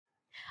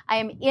I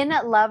am in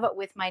love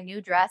with my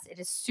new dress. It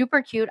is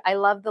super cute. I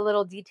love the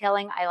little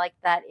detailing. I like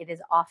that it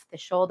is off the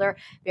shoulder,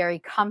 very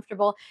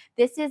comfortable.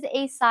 This is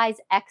a size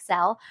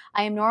XL.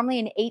 I am normally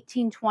an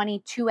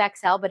 18-20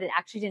 2XL, but it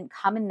actually didn't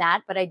come in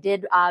that. But I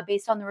did,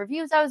 based on the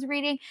reviews I was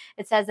reading,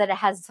 it says that it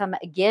has some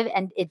give,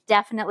 and it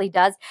definitely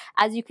does.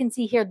 As you can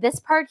see here, this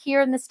part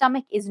here in the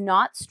stomach is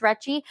not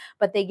stretchy,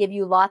 but they give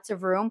you lots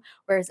of room,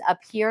 whereas up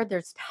here,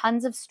 there's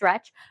tons of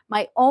stretch.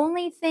 My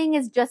only thing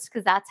is, just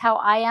because that's how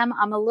I am,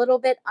 I'm a little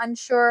bit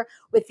unsure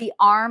with the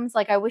arms.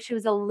 Like, I wish it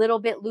was a little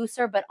bit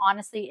looser, but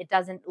honestly, it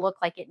doesn't look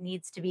like it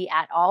needs to be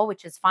at all,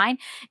 which is fine.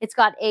 It's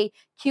got a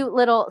cute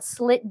little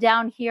slit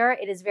down here.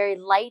 It is very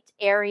light,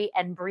 airy,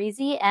 and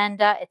breezy,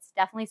 and it's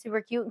definitely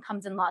super cute and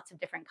comes in lots of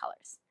different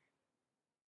colors.